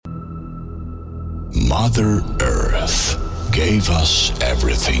Mother Earth gave us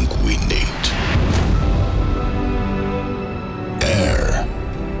everything we need. Air,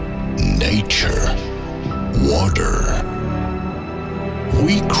 nature, water.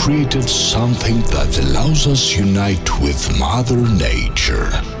 We created something that allows us to unite with Mother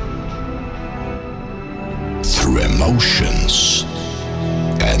Nature through emotions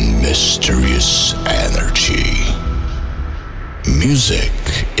and mysterious energy. Music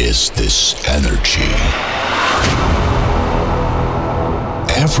is this energy.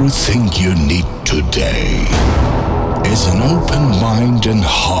 Everything you need today is an open mind and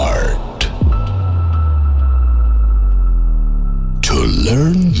heart to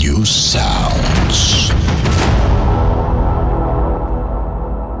learn new sounds.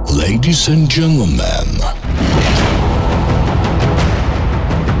 Ladies and gentlemen,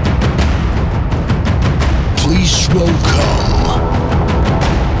 please welcome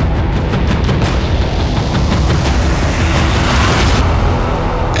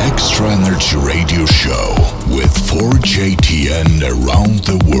Extra Energy Radio Show with 4JTN around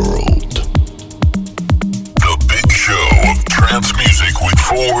the world. The big show of trance music with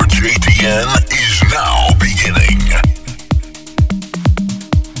 4JTN is now beginning.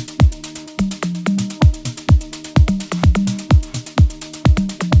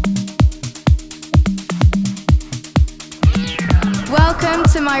 Welcome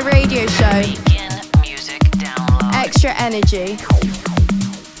to my radio show, Extra Energy.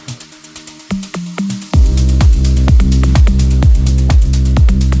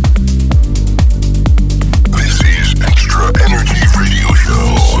 This is Extra Energy Radio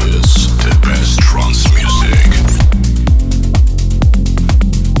Show. This is the best trance music.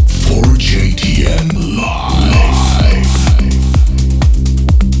 4JTN Live.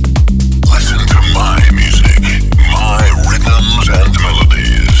 Listen to my music, my rhythms and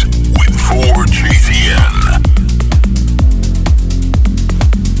melodies with 4JTN.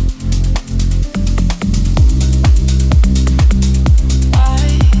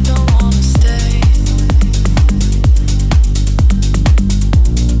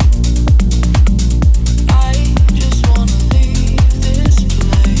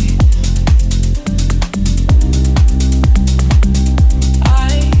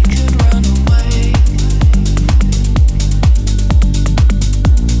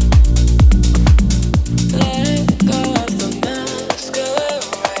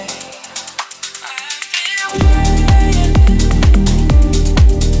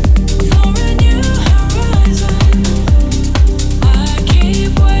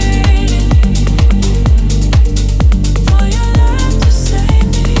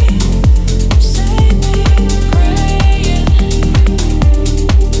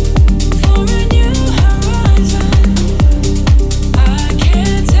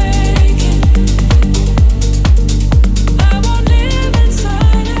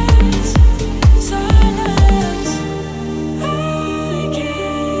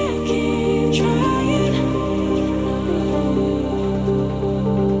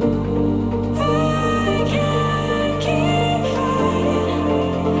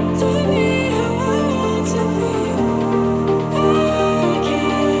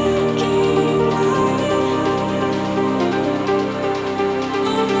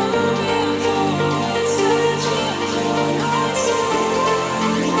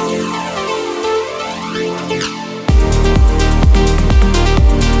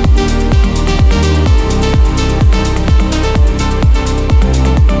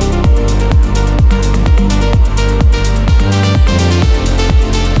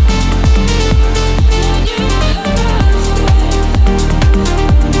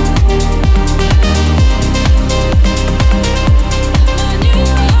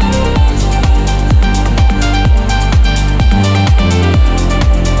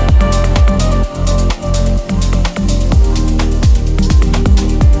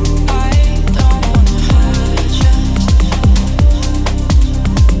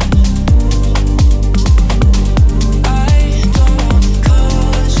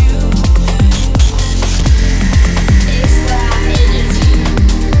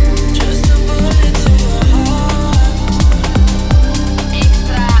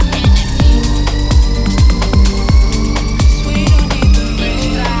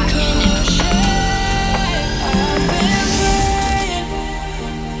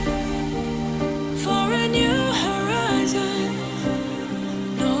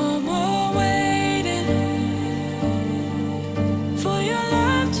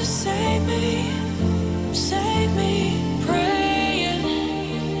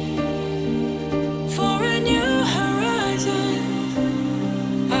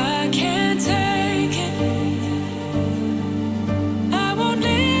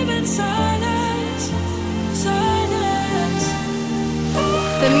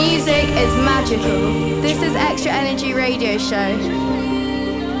 is magical. This is Extra Energy Radio Show.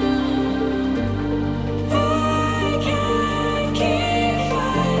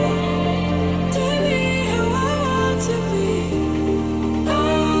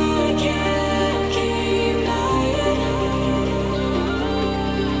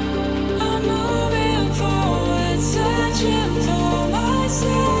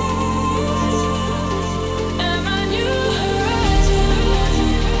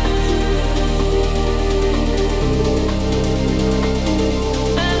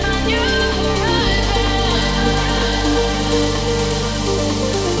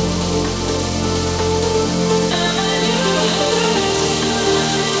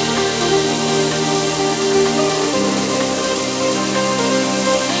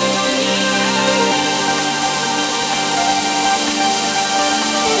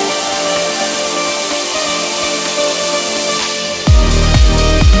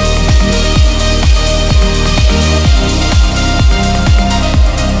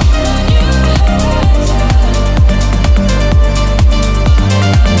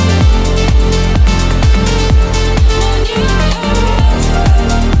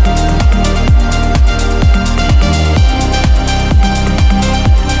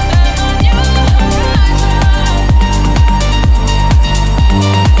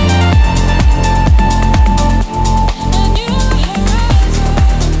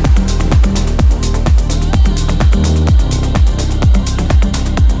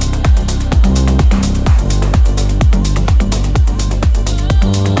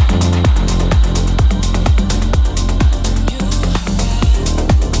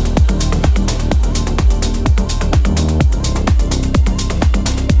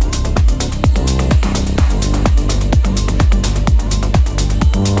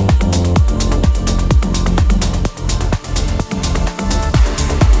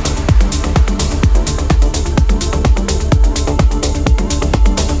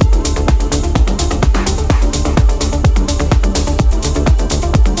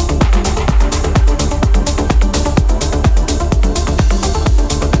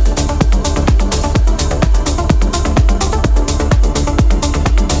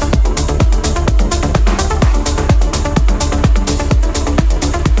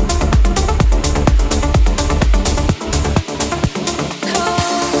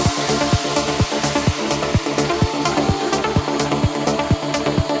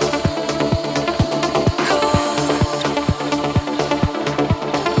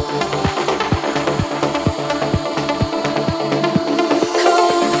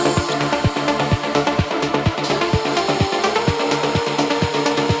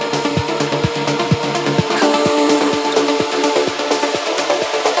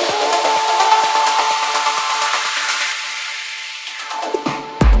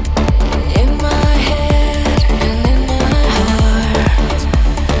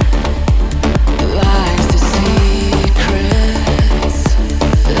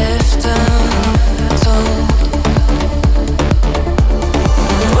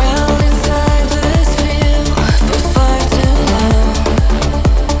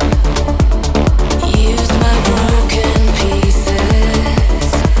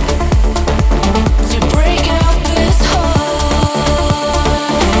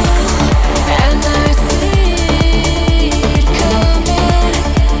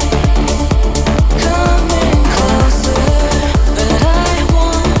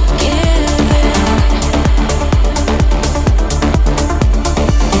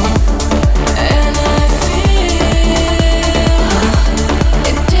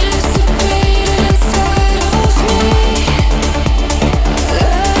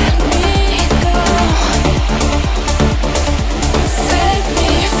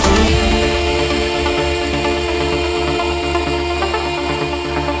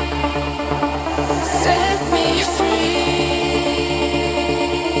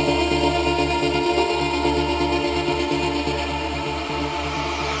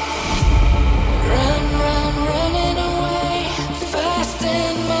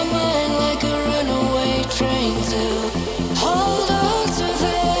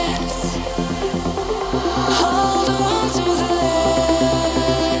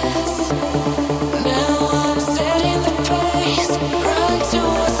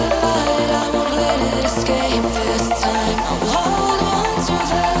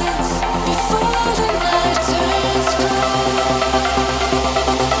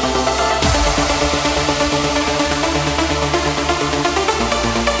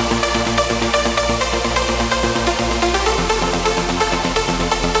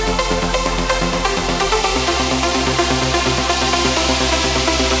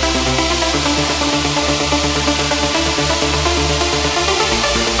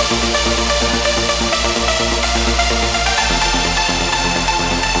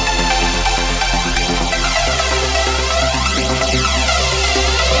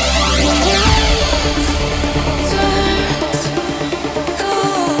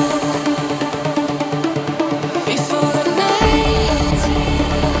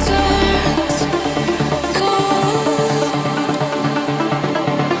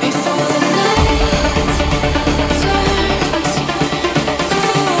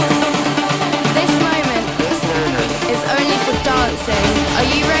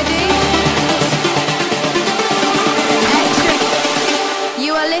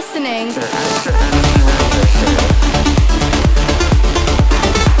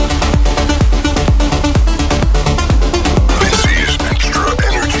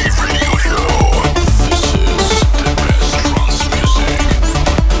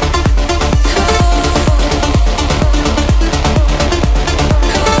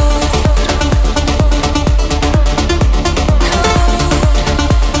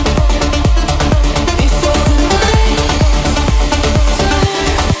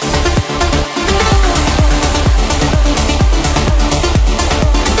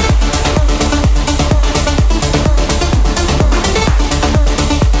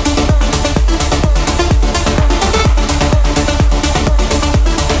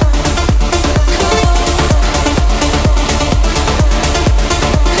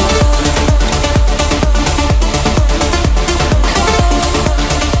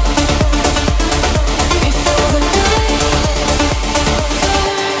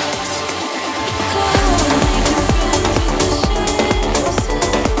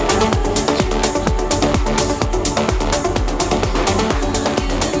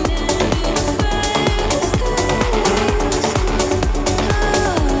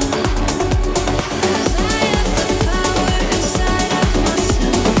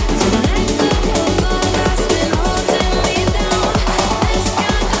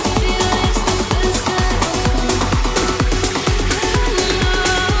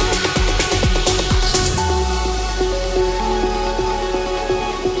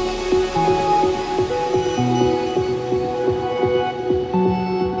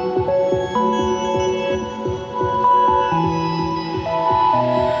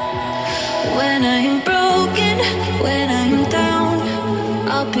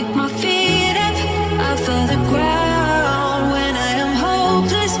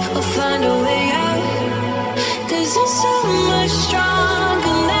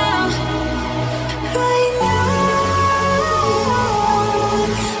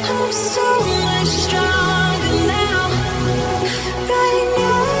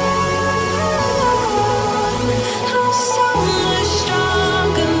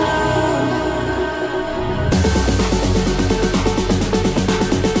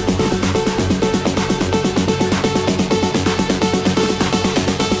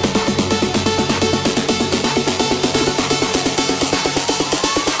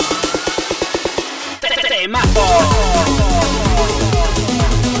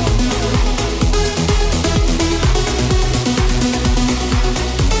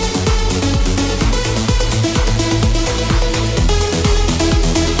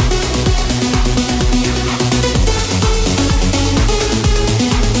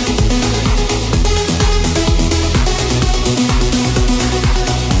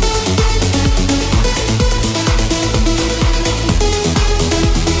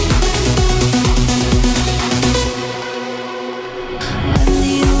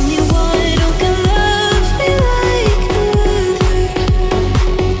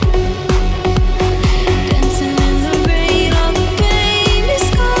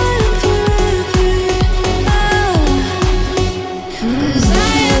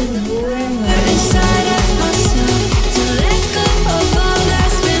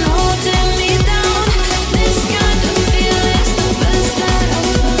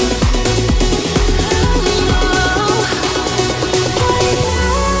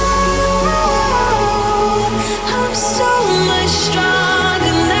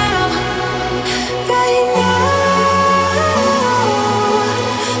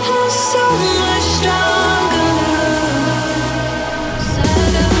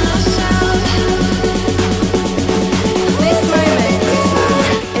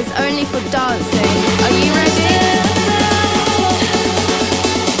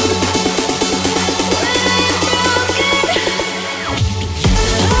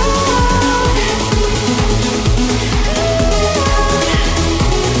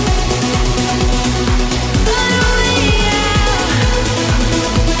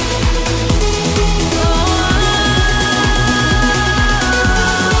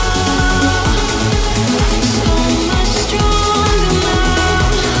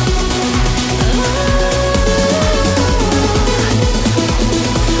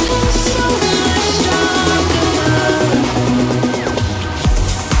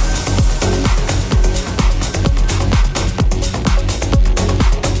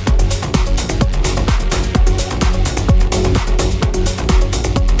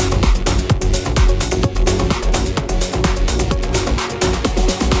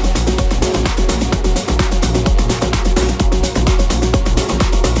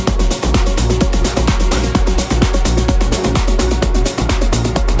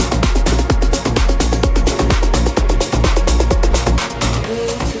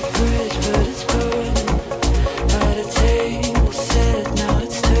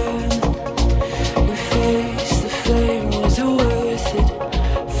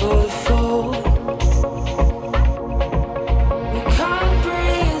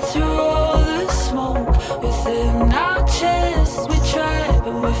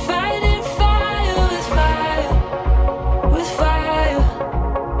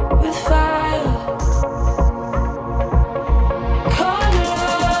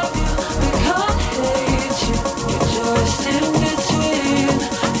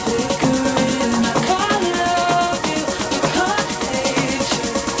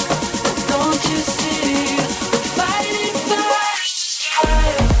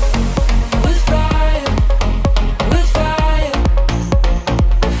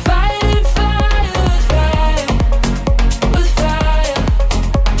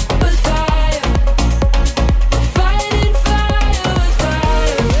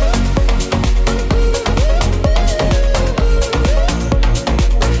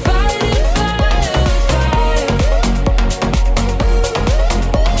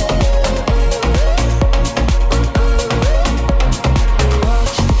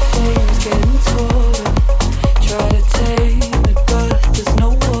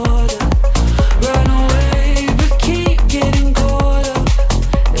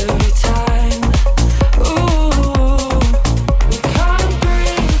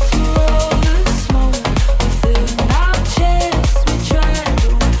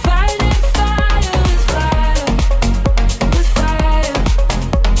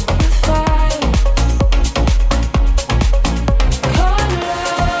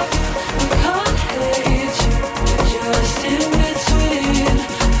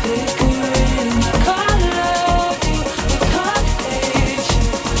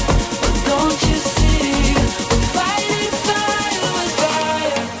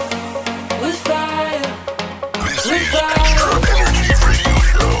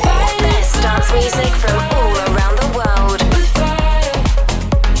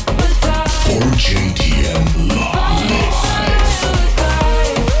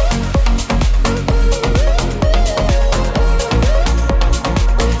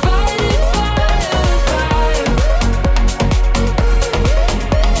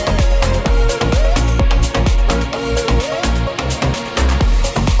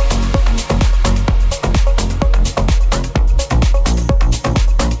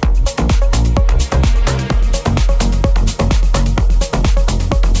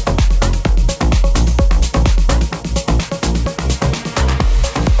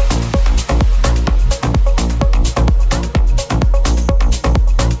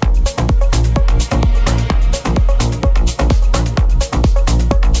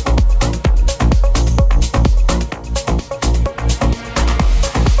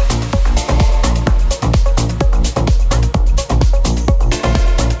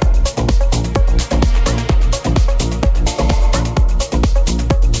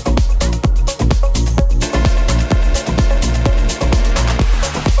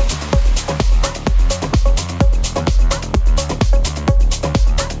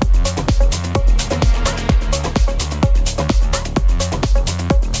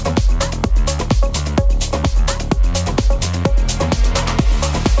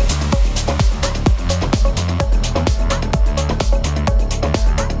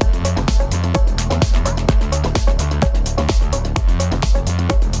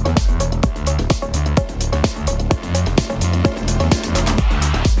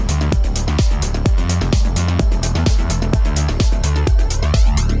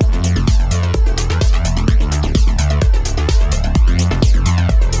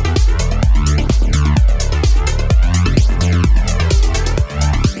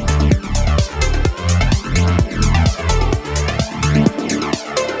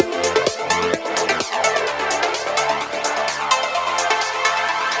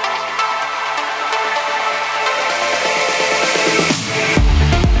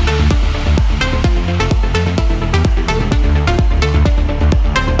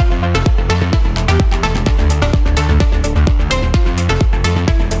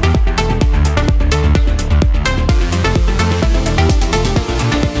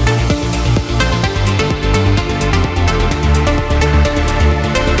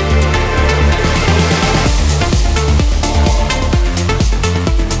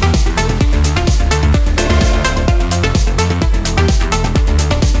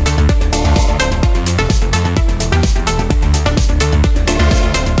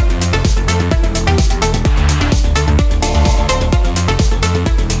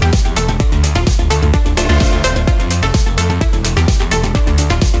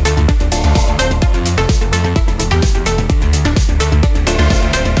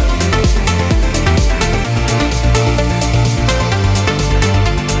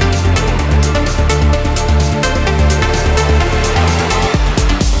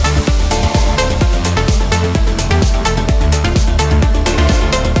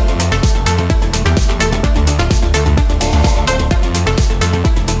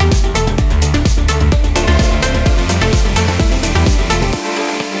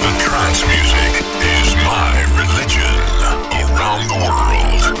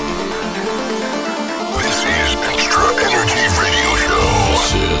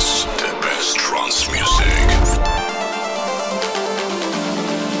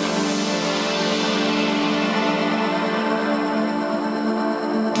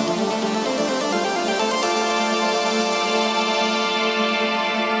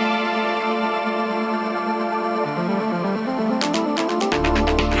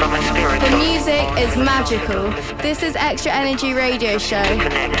 music is magical. This is Extra Energy Radio Show.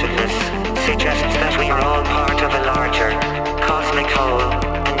 Connectedness suggests that we are all part of a larger cosmic whole,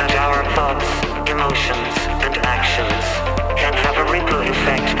 and that our thoughts, emotions, and actions can have a ripple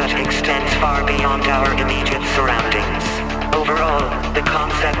effect that extends far beyond our immediate surroundings. Overall, the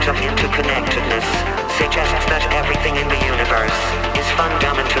concept of interconnectedness suggests that everything in the universe is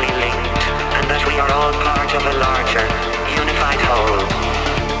fundamentally linked, and that we are all part of a larger, unified whole.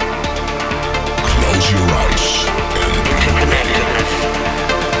 Close your eyes and Interconnectedness.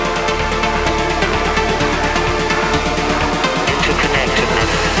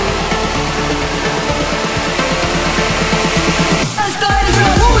 Interconnectedness. Esta es la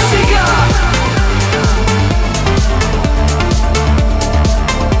música.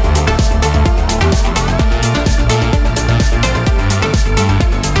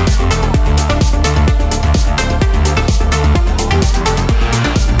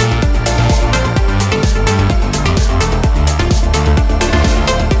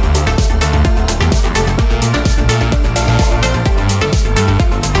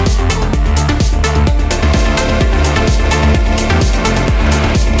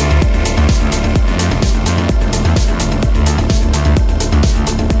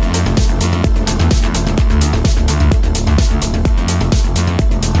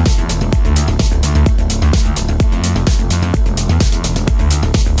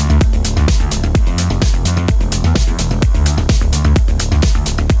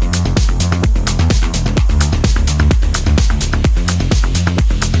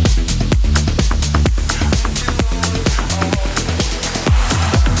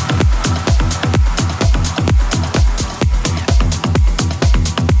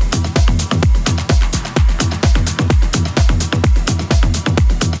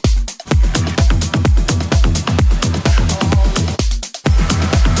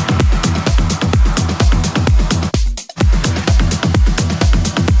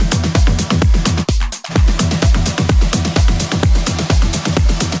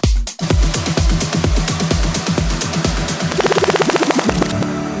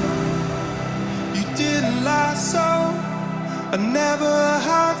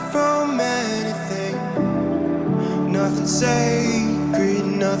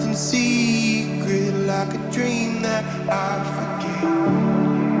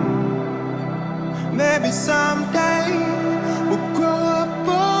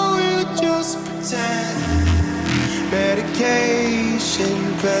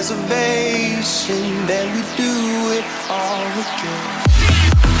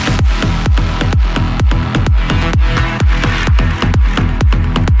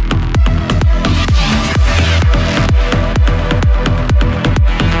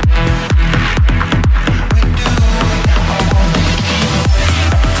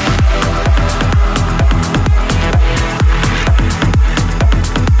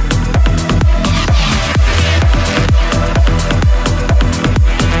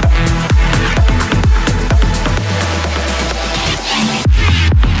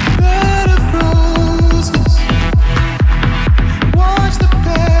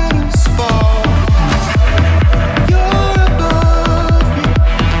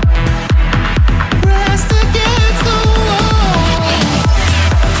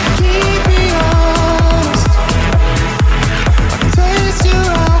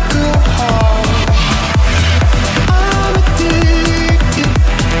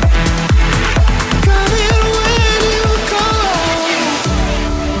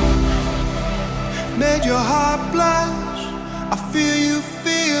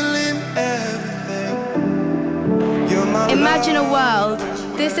 Imagine a world.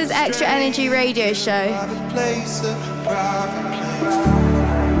 This is Extra Energy Radio Show.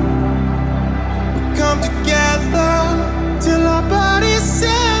 Come together till our bodies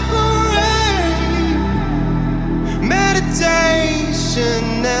separate.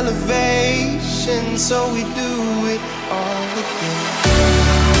 Meditation, elevation, so we do it all again.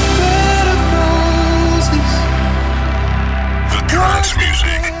 Better roses. The trance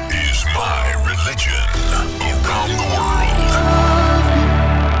music is my religion around the world.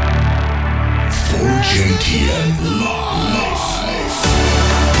 for JTN Live.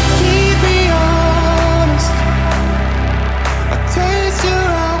 Keep me honest. I taste your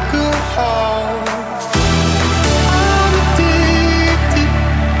alcohol. I'm addicted.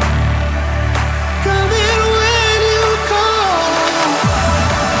 Come in when you call.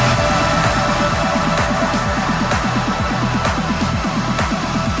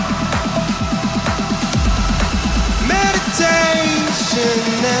 Meditation,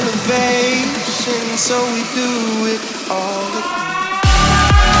 elevation, so we do it all again.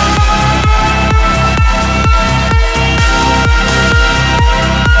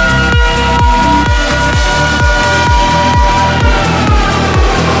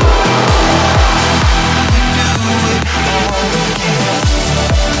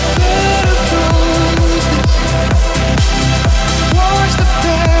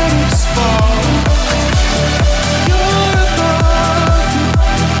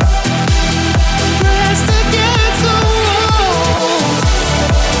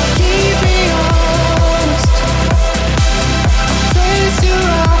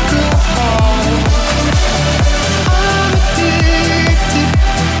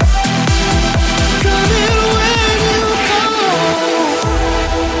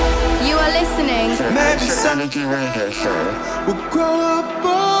 Extra Energy Radio Show. We'll grow up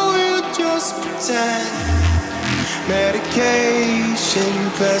or we'll just pretend. Medication,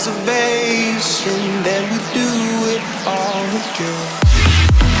 preservation, then we do it all again.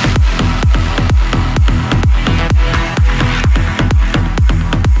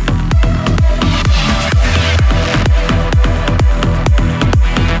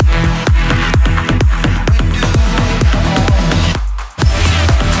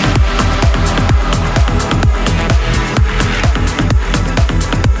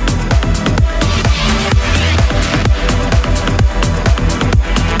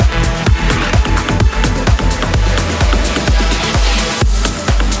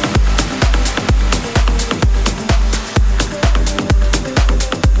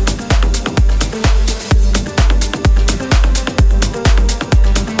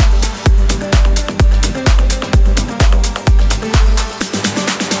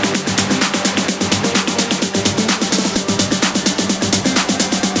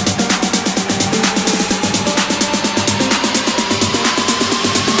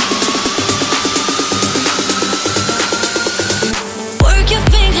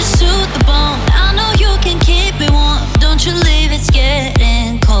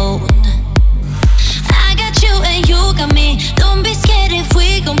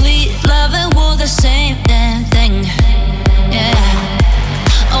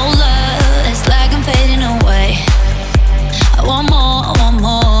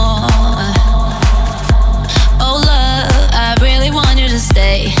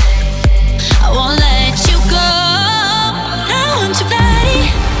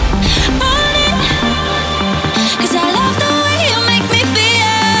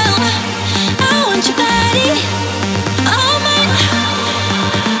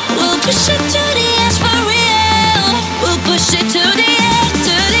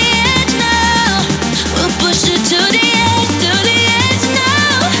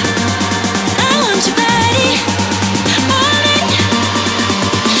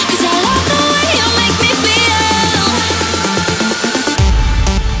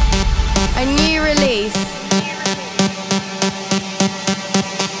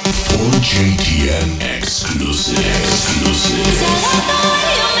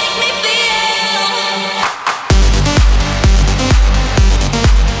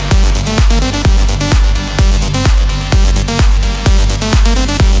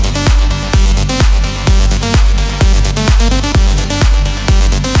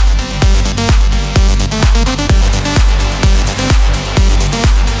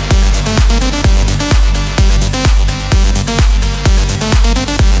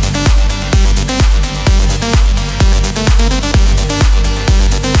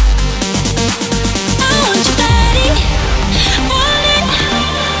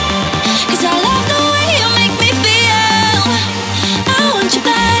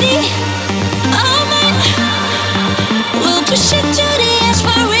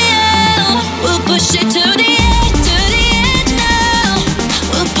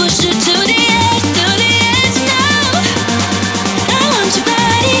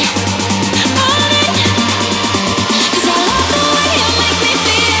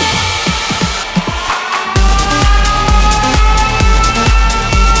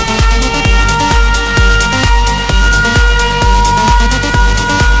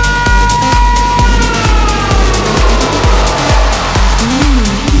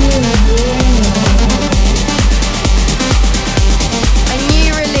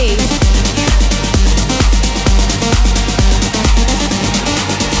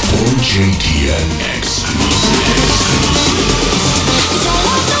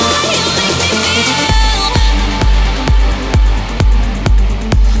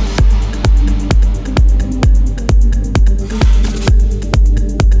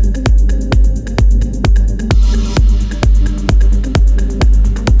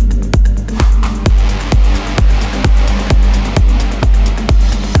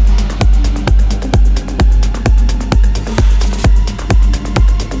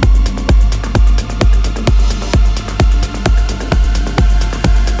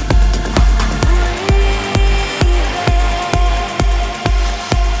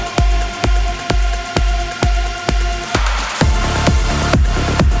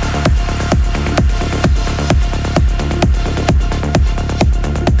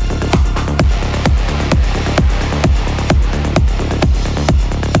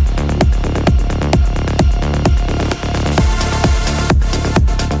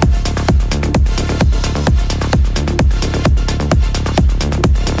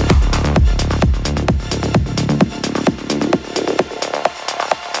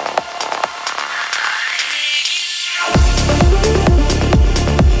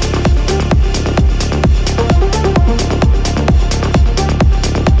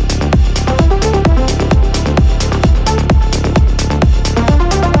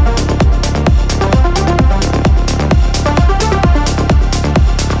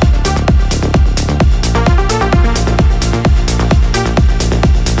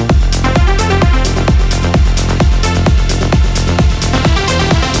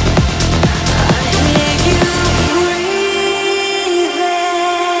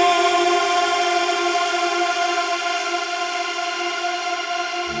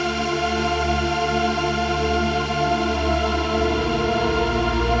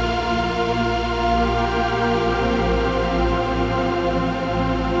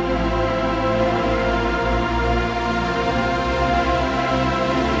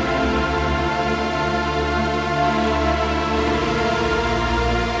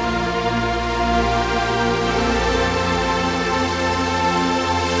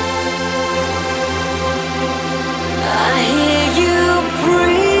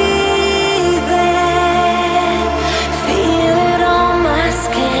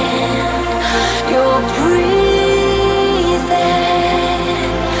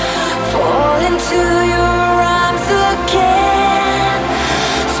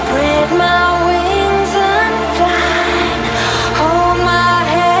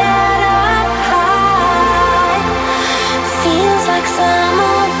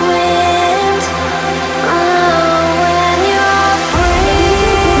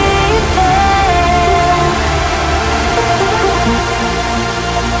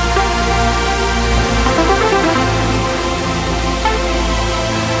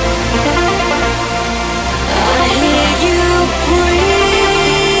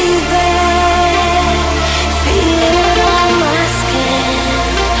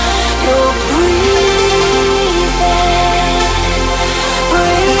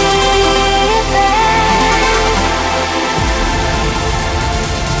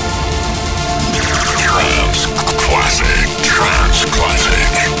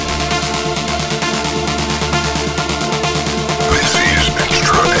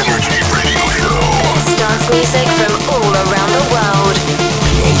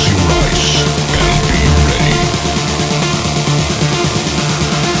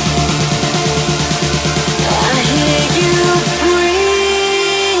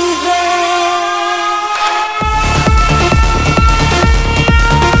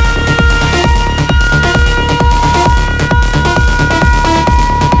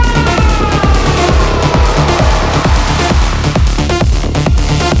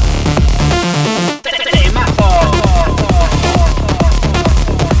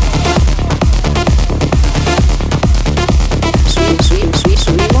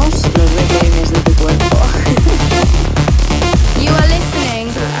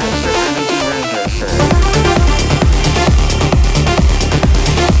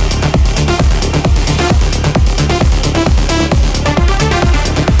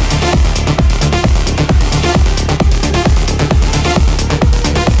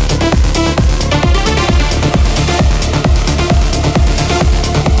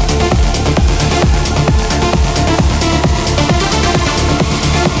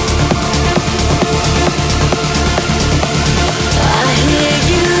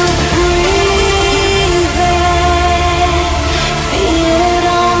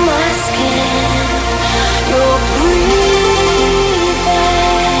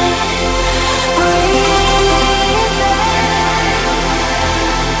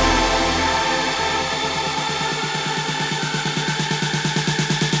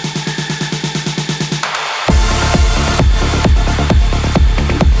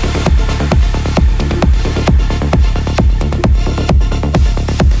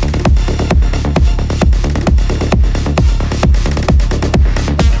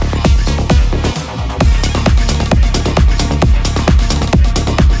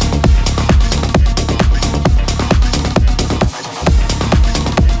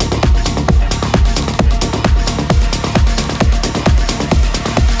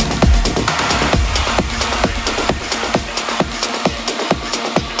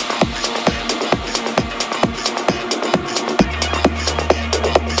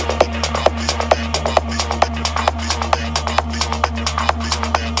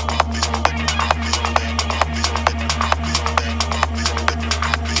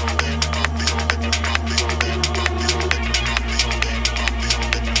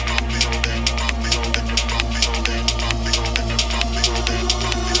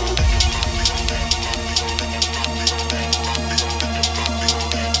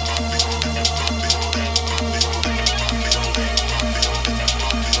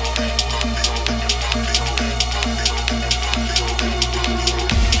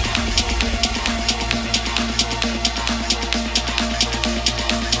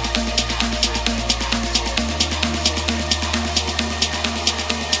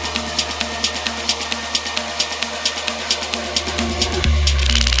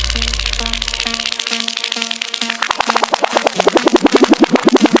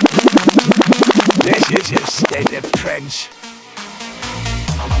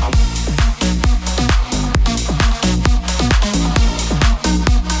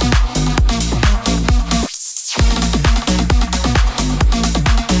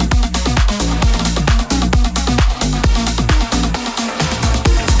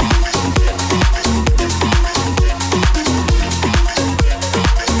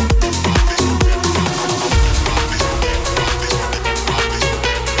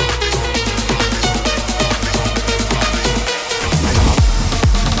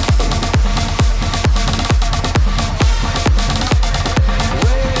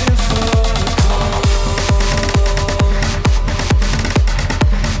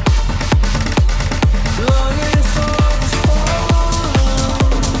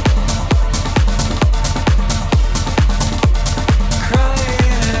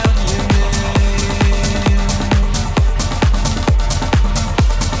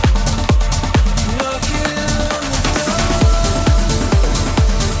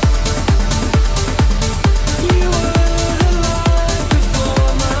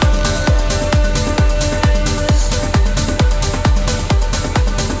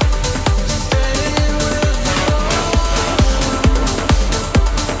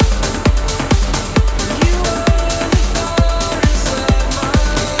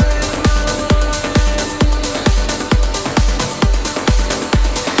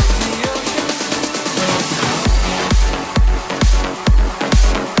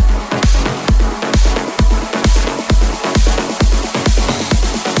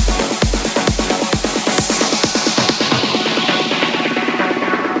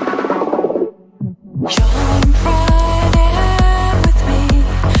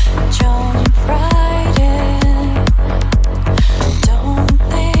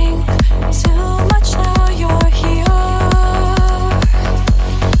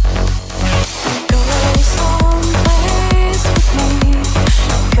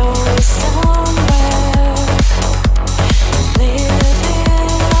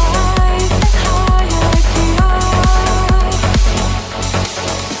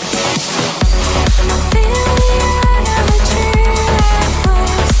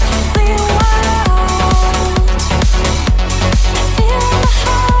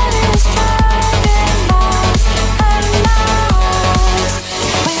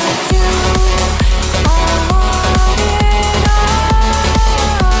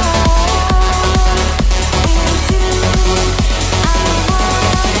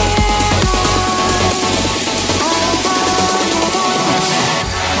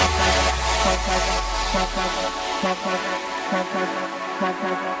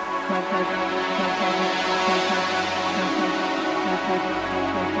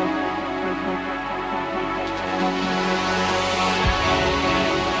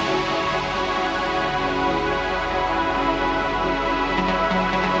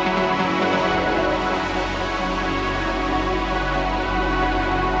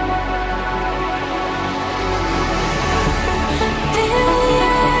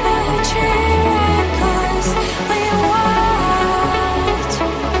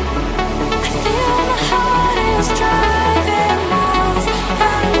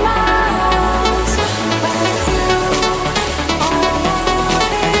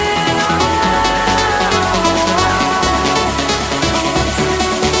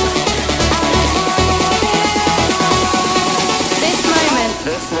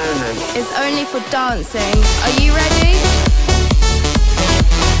 For dancing. Are you ready?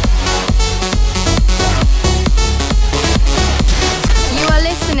 You are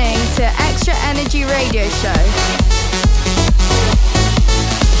listening to Extra Energy Radio Show.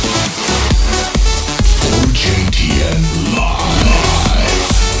 For JTN Live.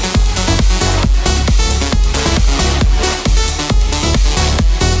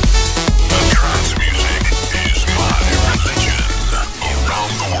 Trance music is my religion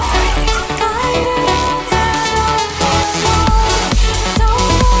around the world.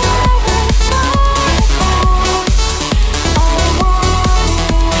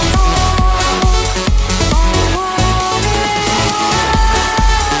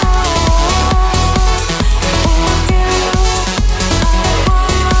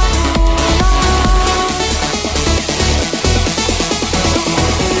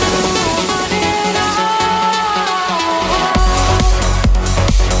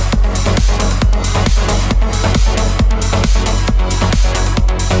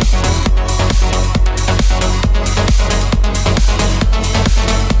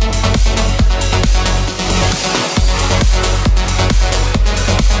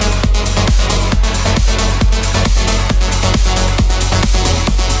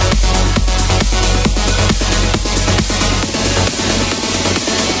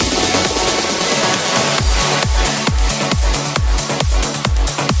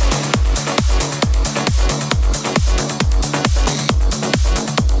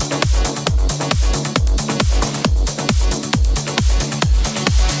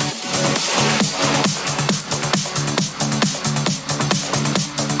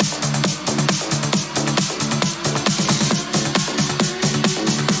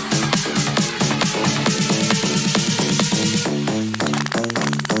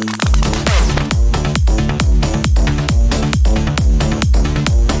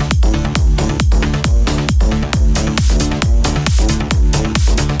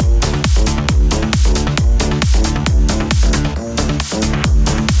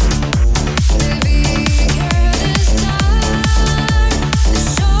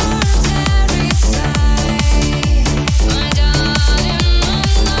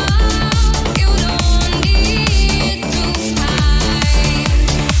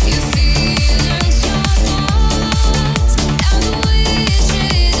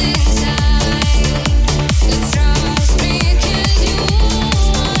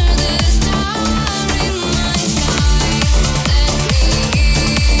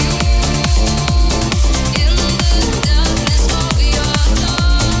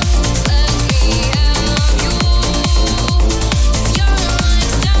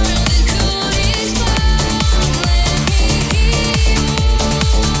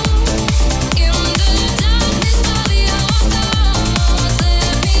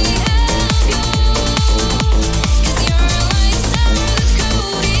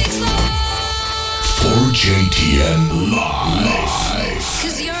 JTN Live.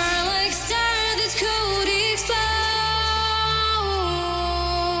 Cause you're like star that could explode.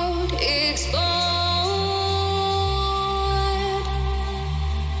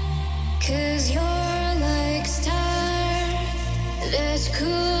 Cause you're like star that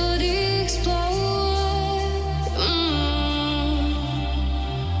could explode.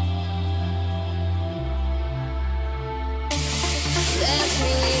 Let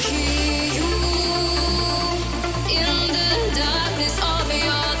me hear you in the darkness of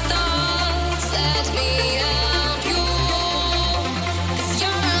your thoughts. Let me help you. 'Cause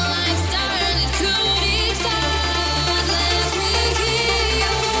you're like star that could explode. Let me hear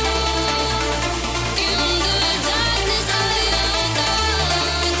you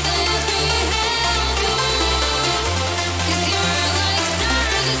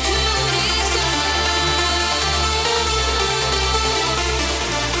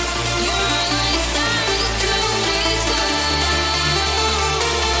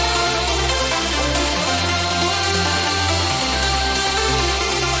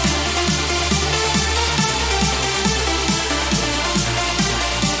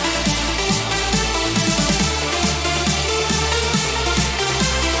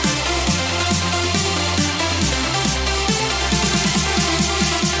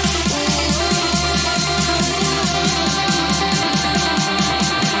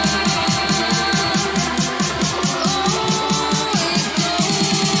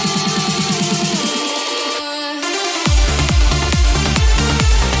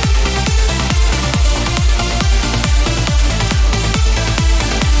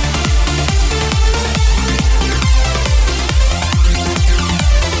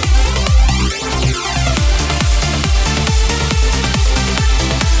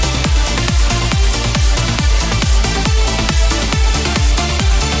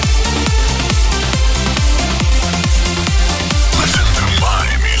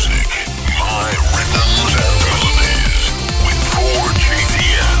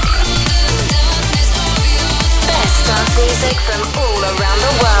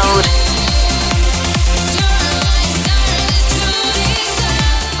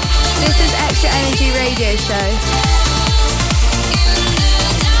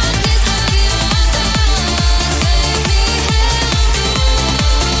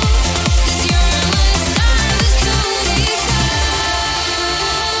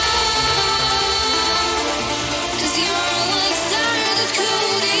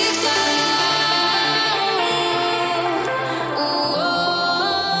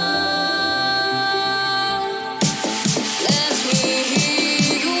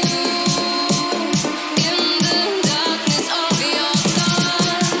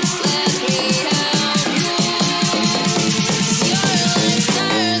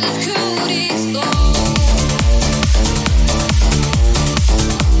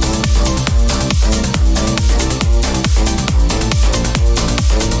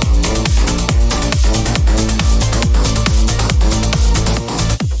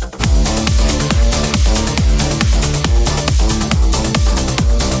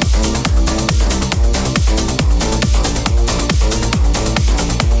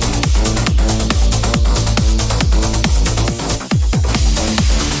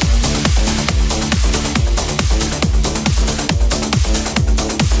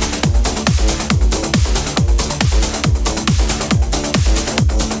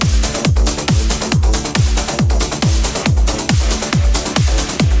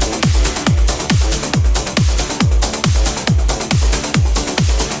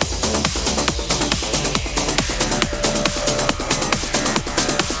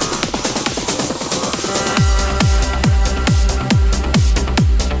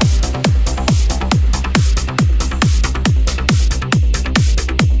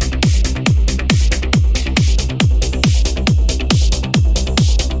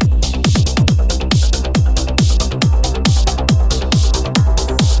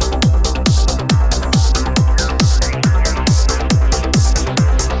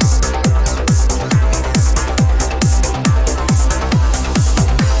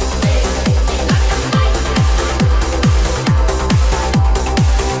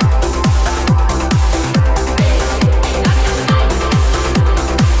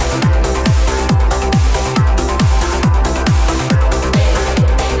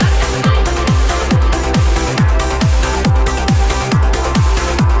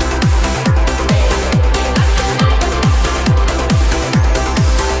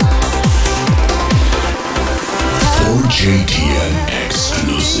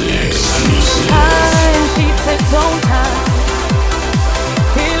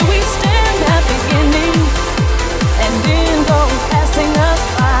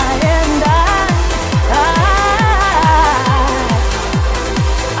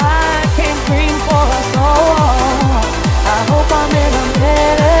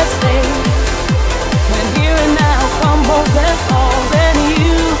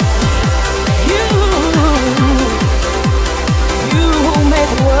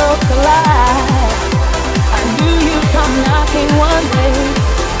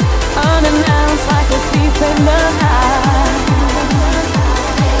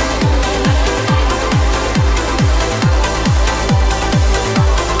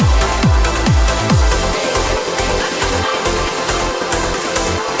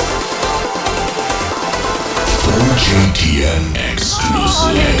JTN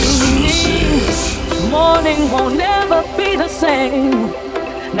exclusive. Morning won't never be the same.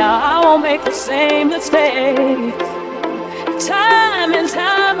 Now I won't make the same mistake. Time and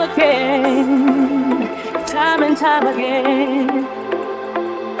time again. Time and time again.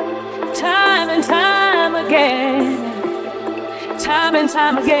 Time and time again. Time and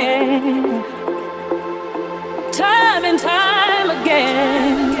time again. Time and time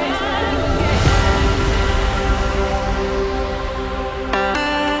again.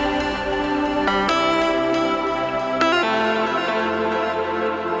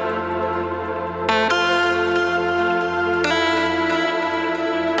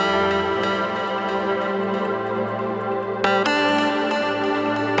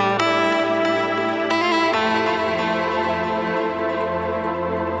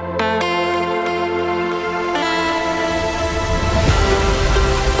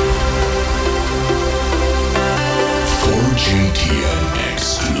 JTN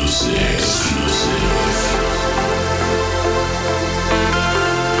exclusive.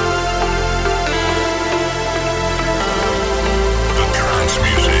 The trance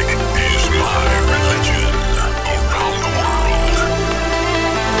music is my religion around the world.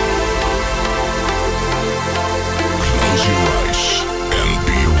 Close your eyes and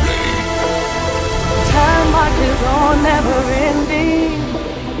be ready. Time marches on, never ending.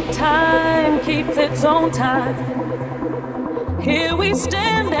 Time keeps its own time. Here we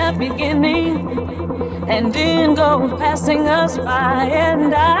stand at beginning, and then goes passing us by.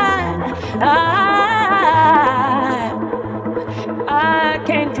 And I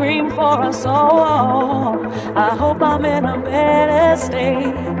can't dream for us all. I hope I'm in a better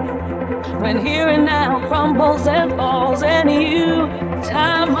state when here and now crumbles and falls. And you,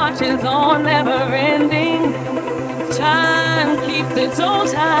 time marches on, never ending. Time keeps its own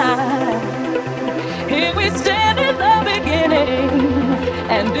time. Here we stand at the beginning,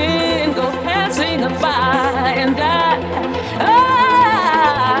 and then goes passing us by. And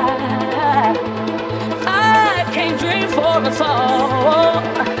I can't dream for us all.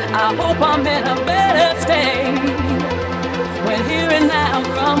 I hope I'm in a better state when here and now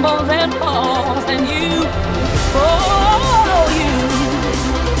crumbles and falls. And you, oh you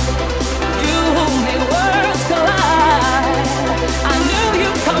who made worlds collide. I knew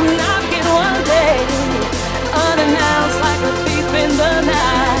you'd come knocking one day, unannounced like a thief in the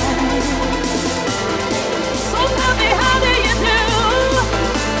night. So tell me, how do you do?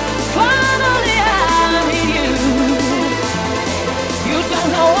 Finally I meet you. You don't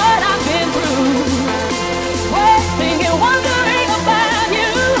know what I've been through, waiting and wondering about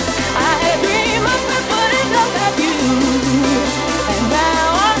you. I had dreamed of me putting up at you, and now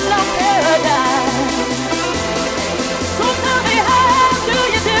I know paradise. So tell me, how do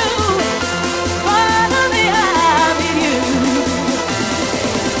you do? Finally I meet you.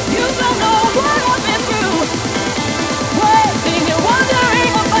 You don't know what I've been through, waiting and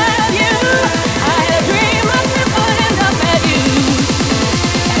wondering about you. I had a dream of me putting up at you,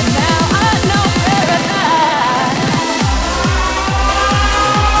 and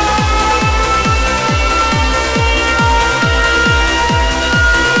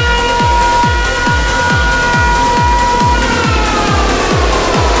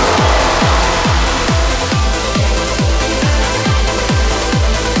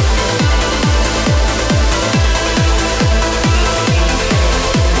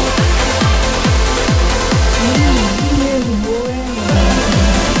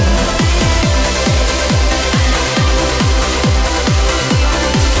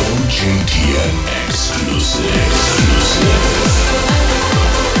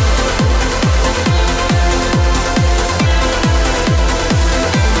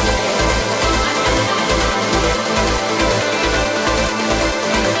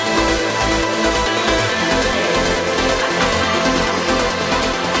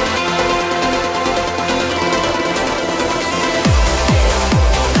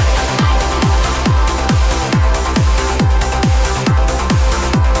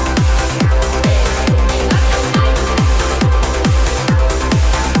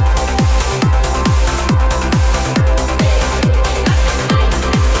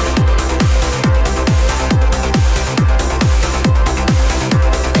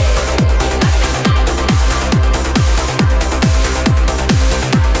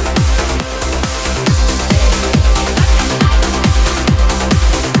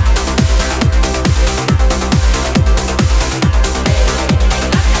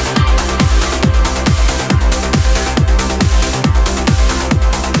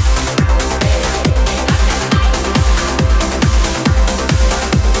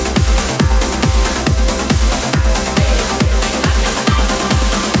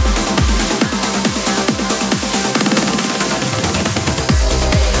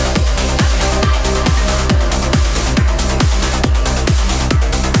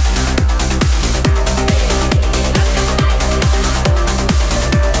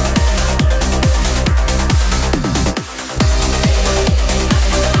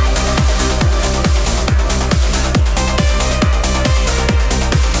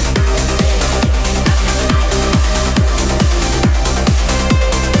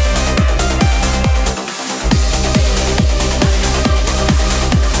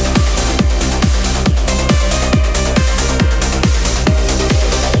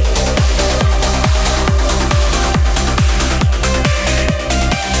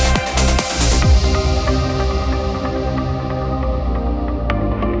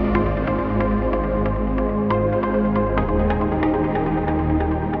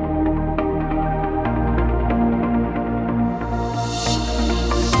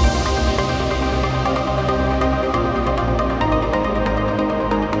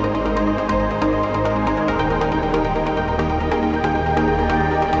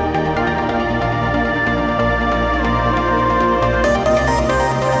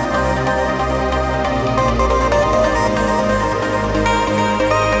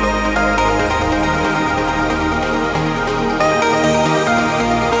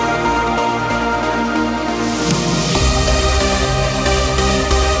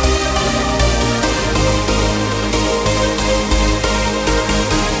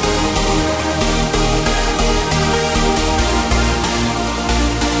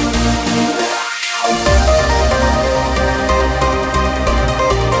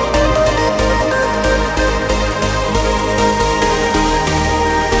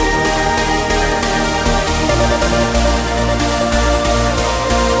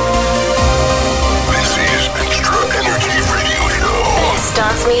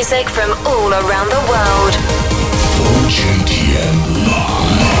trance music from all around the world. For JTN Live.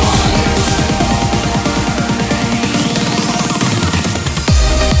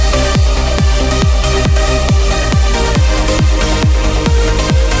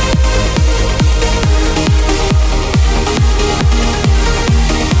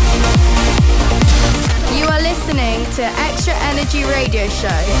 You are listening to Extra Energy Radio Show.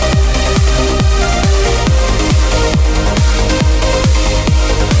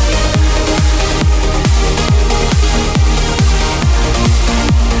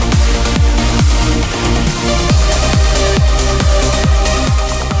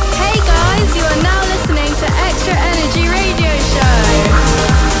 You are now listening to Extra Energy Radio Show.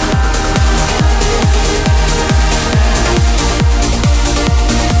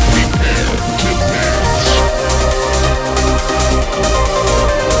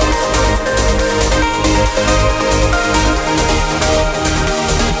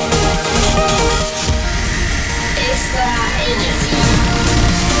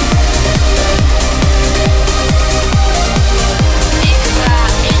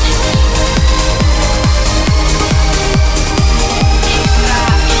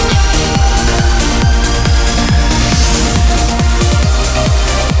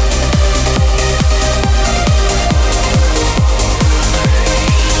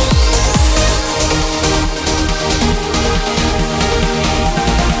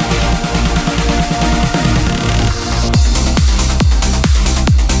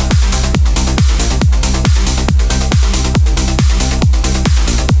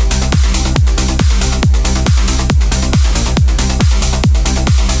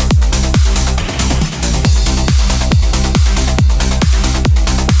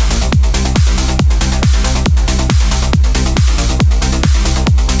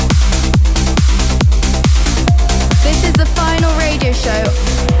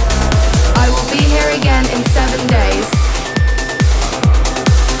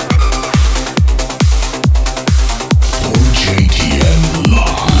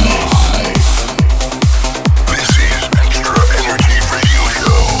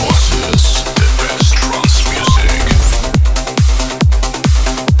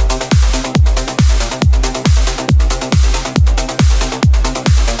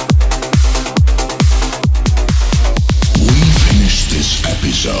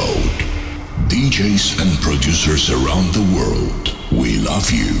 DJs and producers around the world, we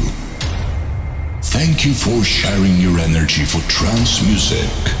love you. Thank you for sharing your energy for trance music.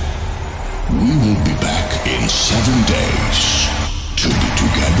 We will be back in 7 days to be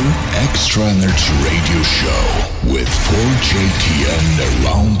together. Extra Energy Radio Show with 4JTN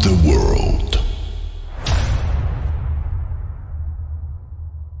around the world.